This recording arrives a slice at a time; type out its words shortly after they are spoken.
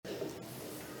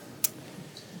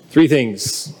Three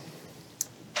things: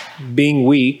 being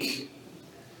weak,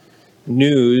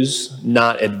 news,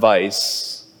 not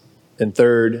advice, and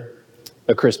third,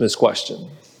 a Christmas question.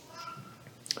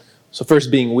 So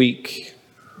first, being weak.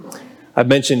 I've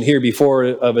mentioned here before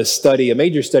of a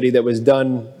major study that was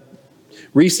done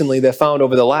recently that found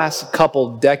over the last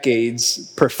couple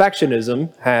decades,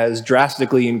 perfectionism has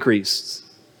drastically increased.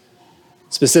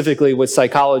 Specifically, what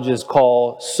psychologists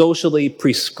call socially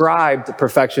prescribed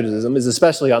perfectionism is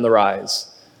especially on the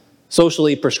rise.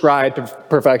 Socially prescribed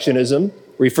perfectionism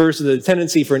refers to the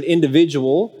tendency for an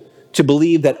individual to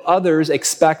believe that others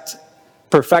expect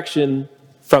perfection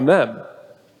from them.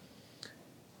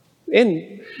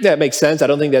 And that makes sense. I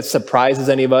don't think that surprises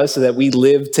any of us, that we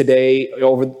live today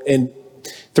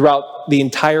throughout the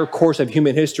entire course of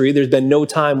human history. There's been no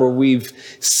time where we've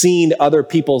seen other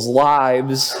people's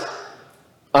lives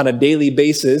on a daily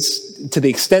basis to the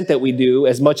extent that we do,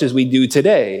 as much as we do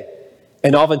today.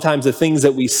 And oftentimes the things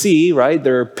that we see, right,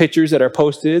 there are pictures that are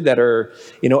posted that are,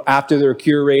 after they're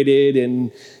curated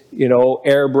and,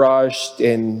 airbrushed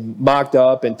and mocked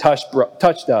up and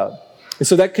touched up. And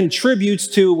so that contributes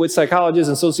to what psychologists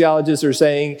and sociologists are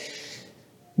saying,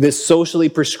 this socially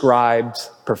prescribed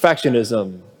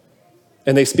perfectionism.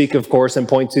 And they speak, of course, and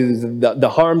point to the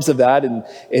harms of that, and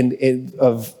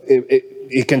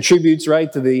it contributes, right,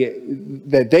 to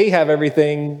that they have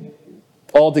everything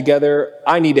all together.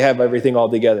 I need to have everything all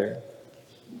together.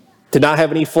 To not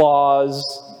have any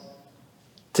flaws,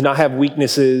 to not have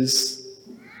weaknesses,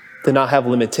 to not have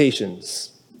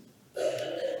limitations.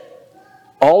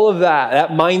 All of that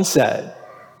mindset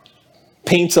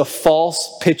paints a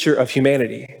false picture of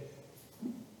humanity.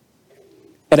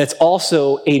 And it's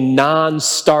also a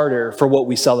non-starter for what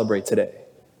we celebrate today.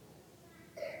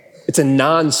 It's a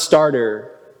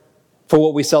non-starter for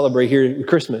what we celebrate here at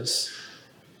Christmas.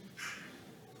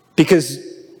 Because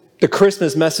the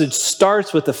Christmas message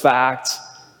starts with the fact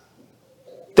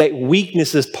that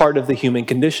weakness is part of the human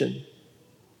condition.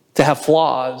 To have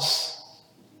flaws,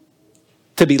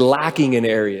 to be lacking in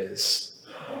areas,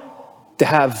 to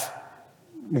have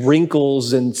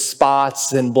wrinkles and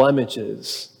spots and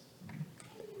blemishes.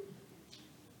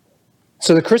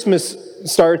 So the Christmas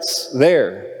starts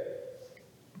there.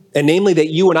 And namely that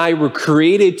you and I were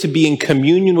created to be in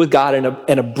communion with God,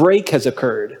 and a break has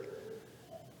occurred.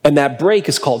 And that break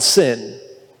is called sin.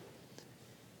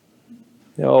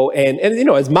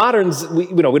 As moderns, we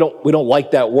don't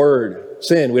like that word,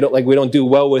 sin. We don't do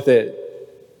well with it.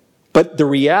 But the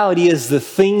reality is, the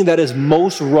thing that is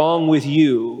most wrong with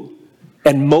you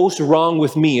and most wrong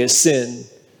with me is sin.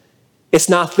 It's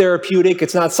not therapeutic.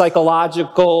 It's not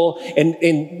psychological.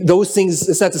 And those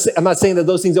things, I'm not saying that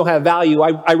those things don't have value.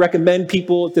 I recommend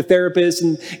people to therapists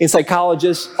and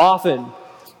psychologists often.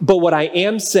 But what I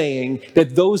am saying,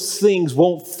 that those things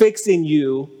won't fix in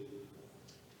you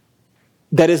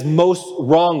that is most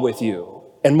wrong with you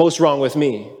and most wrong with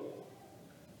me.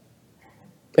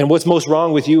 And what's most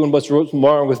wrong with you and what's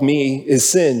wrong with me is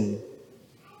sin.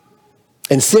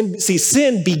 And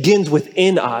sin begins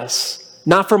within us,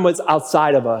 not from what's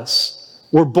outside of us.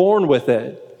 We're born with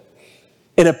it.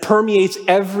 And it permeates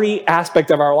every aspect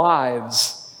of our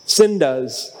lives. Sin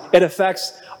does. It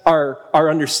affects our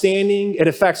understanding. It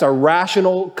affects our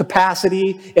rational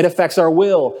capacity. It affects our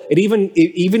will. It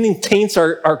even taints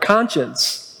our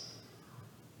conscience.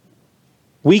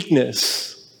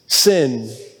 Weakness,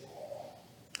 sin.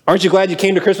 Aren't you glad you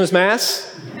came to Christmas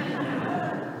Mass?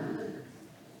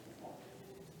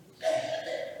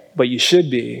 But you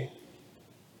should be.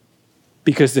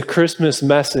 Because the Christmas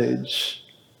message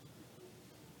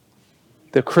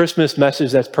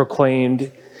that's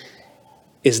proclaimed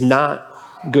is not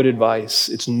good advice.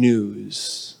 It's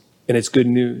news. And it's good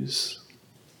news.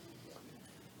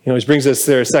 Which brings us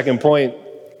to our second point.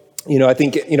 I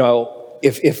think,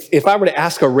 if I were to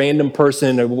ask a random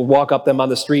person, or walk up them on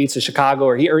the streets of Chicago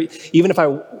or here, or even if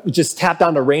I just tapped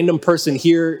on a random person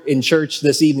here in church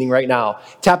this evening right now,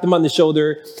 tapped them on the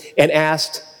shoulder and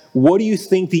asked, what do you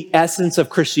think the essence of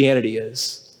Christianity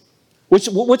is? What's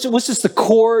just the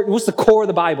core? What's the core of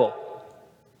the Bible?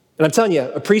 And I'm telling you,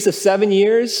 a priest of 7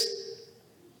 years,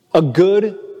 a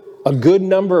good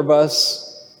number of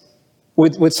us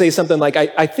would say something like,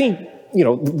 I think,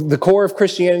 the core of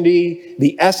Christianity,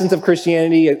 the essence of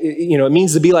Christianity, it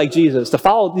means to be like Jesus, to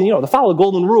follow the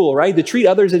golden rule, right? To treat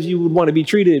others as you would want to be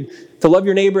treated, to love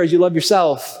your neighbor as you love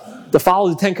yourself, to follow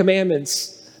the 10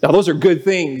 Commandments. Now, those are good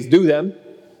things. Do them.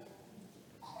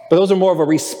 But those are more of a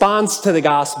response to the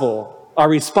gospel. Our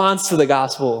response to the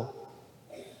gospel.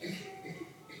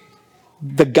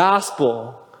 The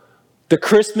gospel, the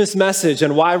Christmas message,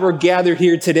 and why we're gathered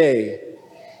here today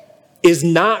is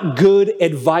not good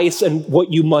advice on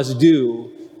what you must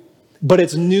do, but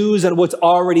it's news on what's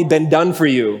already been done for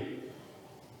you.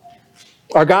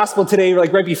 Our gospel today,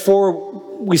 like right before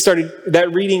we started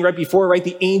that reading, right before, right,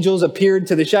 the angels appeared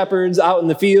to the shepherds out in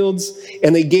the fields,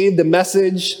 and they gave the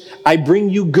message, I bring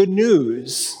you good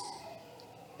news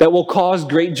that will cause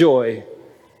great joy.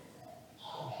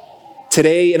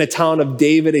 Today, in a town of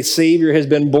David, a Savior has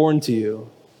been born to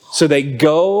you. So they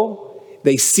go,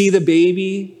 they see the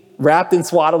baby wrapped in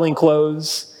swaddling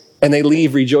clothes, and they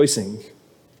leave rejoicing.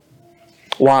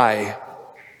 Why?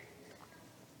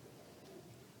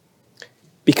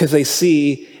 Because they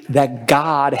see that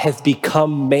God has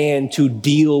become man to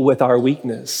deal with our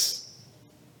weakness.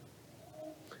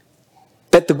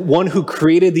 That the one who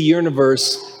created the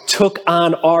universe took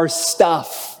on our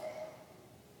stuff.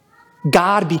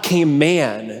 God became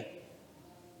man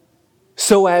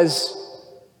so as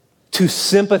to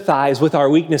sympathize with our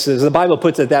weaknesses. The Bible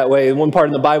puts it that way. One part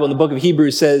in the Bible, in the book of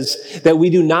Hebrews, says that we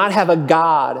do not have a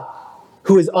God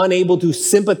who is unable to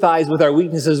sympathize with our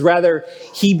weaknesses. Rather,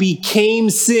 he became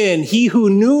sin. He who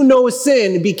knew no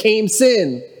sin became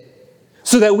sin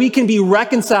so that we can be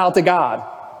reconciled to God.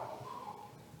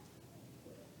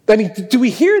 I mean, do we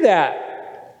hear that?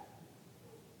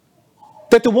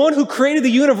 That the one who created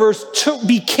the universe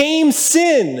became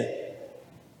sin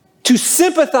to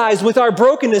sympathize with our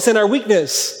brokenness and our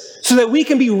weakness so that we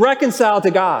can be reconciled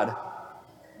to God.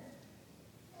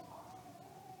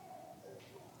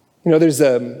 You know, there's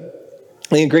a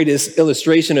greatest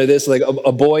illustration of this, like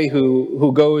a boy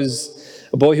who goes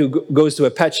to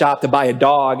a pet shop to buy a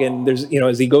dog, and there's, you know,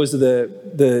 as he goes to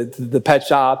the pet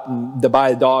shop and to buy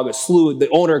a dog, the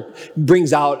owner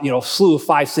brings out, you know, a slew of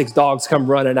 5-6 dogs come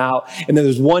running out, and then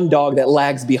there's one dog that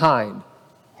lags behind.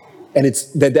 And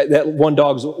it's that one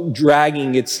dog's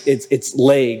dragging its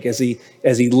leg as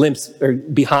he limps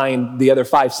behind the other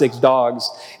 5-6 dogs.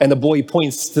 And the boy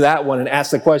points to that one and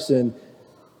asks the question,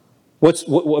 what's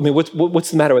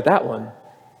the matter with that one?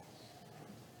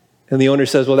 And the owner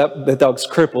says, well, that dog's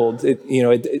crippled.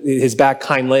 His back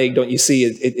hind leg, don't you see?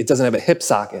 It doesn't have a hip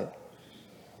socket.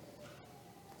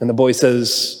 And the boy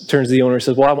turns to the owner and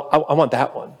says, well, I want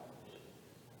that one.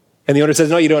 And the owner says,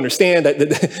 no, you don't understand.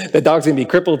 That dog's going to be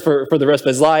crippled for the rest of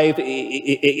his life.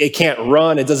 It can't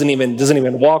run. It doesn't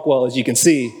even walk well, as you can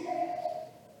see.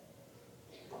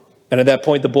 And at that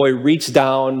point, the boy reached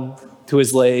down to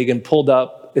his leg and pulled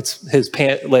up his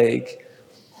pant leg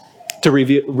to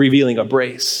revealing a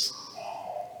brace.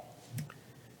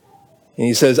 And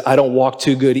he says, I don't walk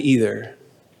too good either.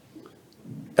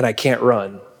 And I can't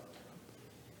run.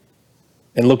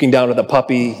 And looking down at the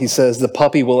puppy, he says, the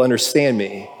puppy will understand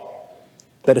me.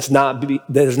 That it's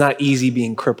not easy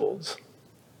being crippled.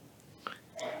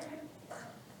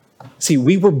 See,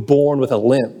 we were born with a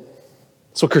limp.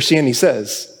 That's what Christianity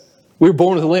says. We were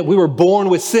born with a limp. We were born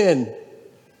with sin.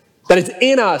 That it's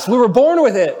in us. We were born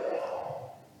with it.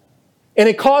 And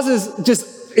it causes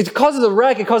a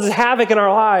wreck. It causes havoc in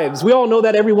our lives. We all know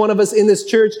that. Every one of us in this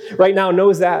church right now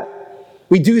knows that.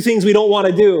 We do things we don't want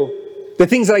to do. The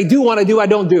things that I do want to do, I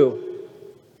don't do.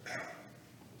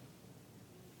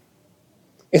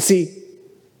 And see,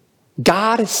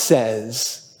 God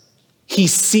says he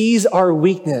sees our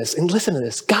weakness. And listen to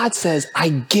this. God says, I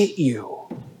get you.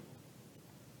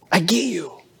 I get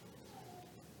you.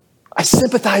 I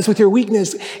sympathize with your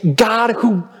weakness. God,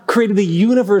 who created the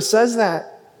universe, says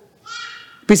that.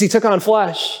 Because he took on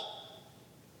flesh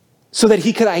so that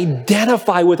he could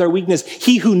identify with our weakness.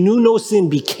 He who knew no sin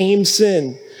became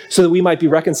sin so that we might be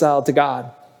reconciled to God.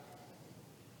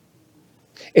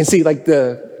 And see, like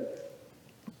the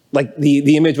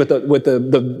image with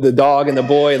the dog and the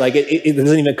boy, like it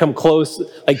doesn't even come close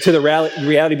like to the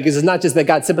reality, because it's not just that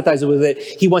God sympathizes with it.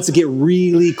 He wants to get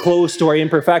really close to our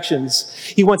imperfections.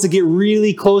 He wants to get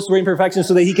really close to our imperfections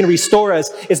so that he can restore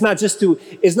us. It's not just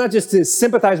to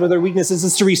sympathize with our weaknesses.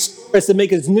 It's to restore us, to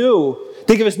make us new,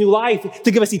 to give us new life,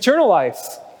 to give us eternal life.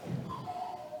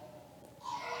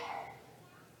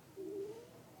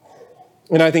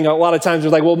 And I think a lot of times we're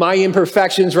like, well, my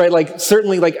imperfections, right? Like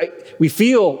certainly, like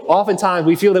oftentimes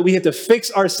we feel that we have to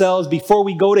fix ourselves before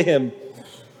we go to him.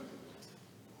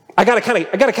 I gotta kind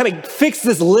of fix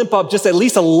this limp up just at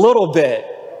least a little bit,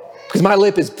 because my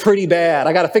lip is pretty bad.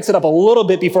 I gotta fix it up a little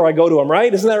bit before I go to him,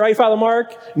 right? Isn't that right, Father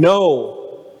Mark?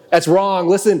 No, that's wrong.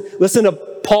 Listen to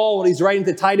Paul when he's writing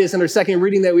to Titus in our second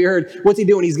reading that we heard. What's he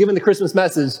doing? He's giving the Christmas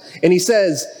message. And he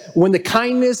says, when the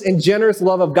kindness and generous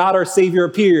love of God our Savior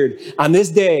appeared on this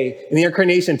day in the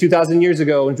incarnation 2,000 years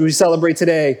ago, and we celebrate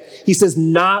today, he says,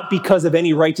 not because of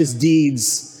any righteous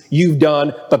deeds you've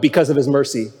done, but because of his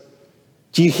mercy.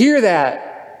 Do you hear that?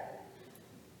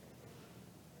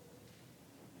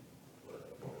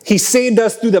 He saved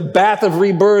us through the bath of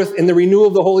rebirth and the renewal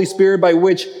of the Holy Spirit by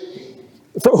which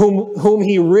whom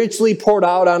he richly poured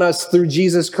out on us through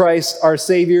Jesus Christ, our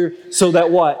Savior, so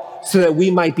that what? So that we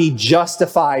might be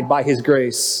justified by his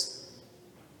grace.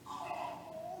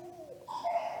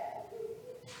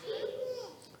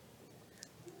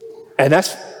 And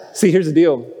here's the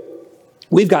deal.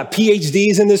 We've got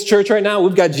PhDs in this church right now.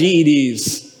 We've got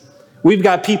GEDs. We've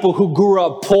got people who grew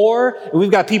up poor, and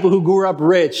we've got people who grew up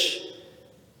rich.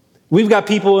 We've got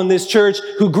people in this church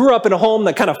who grew up in a home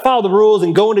that kind of followed the rules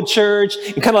and going to church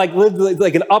and kind of like lived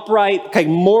like an upright, kind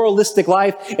of moralistic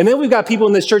life. And then we've got people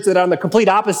in this church that are on the complete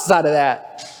opposite side of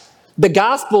that. The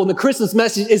gospel and the Christmas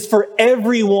message is for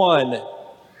everyone,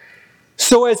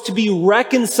 so as to be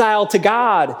reconciled to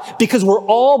God, because we're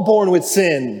all born with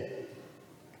sin.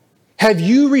 Have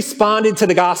you responded to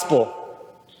the gospel?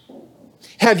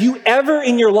 Have you ever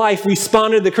in your life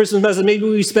responded to the Christmas message? Maybe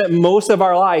we spent most of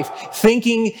our life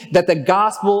thinking that the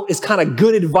gospel is kind of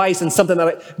good advice and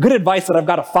good advice that I've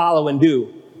got to follow and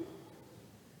do.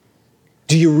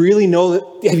 Do you really know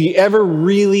that? Have you ever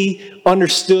really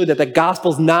understood that the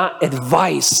gospel is not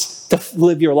advice to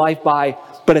live your life by,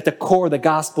 but at the core of the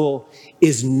gospel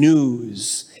is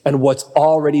news and what's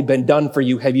already been done for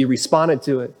you? Have you responded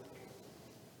to it?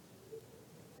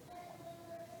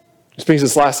 This brings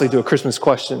us lastly to a Christmas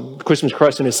question. The Christmas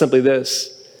question is simply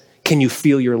this: can you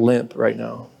feel your limp right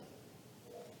now?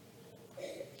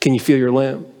 Can you feel your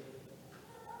limp?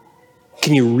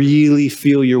 Can you really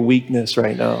feel your weakness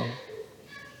right now?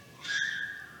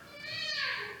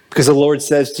 Because the Lord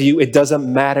says to you, it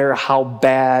doesn't matter how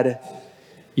bad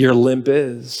your limp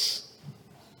is.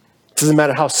 It doesn't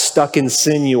matter how stuck in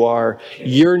sin you are.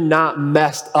 You're not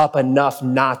messed up enough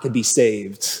not to be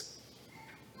saved.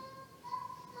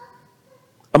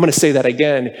 I'm going to say that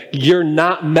again. You're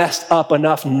not messed up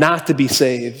enough not to be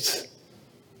saved.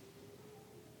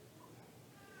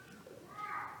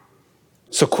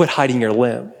 So quit hiding your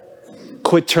limp.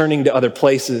 Quit turning to other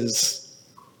places,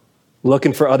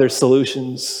 looking for other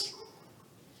solutions.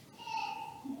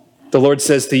 The Lord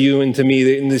says to you and to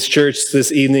me in this church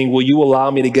this evening, will you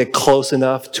allow me to get close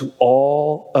enough to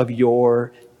all of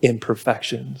your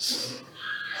imperfections?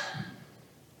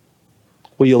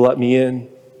 Will you let me in?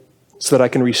 So that I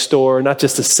can restore, not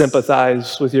just to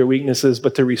sympathize with your weaknesses,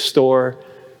 but to restore.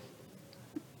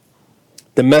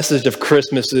 The message of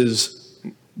Christmas is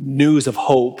news of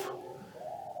hope.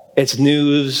 It's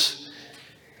news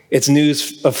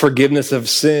of forgiveness of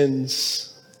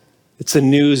sins. It's the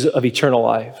news of eternal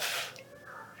life.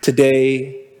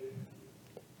 Today,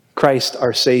 Christ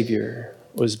our Savior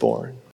was born.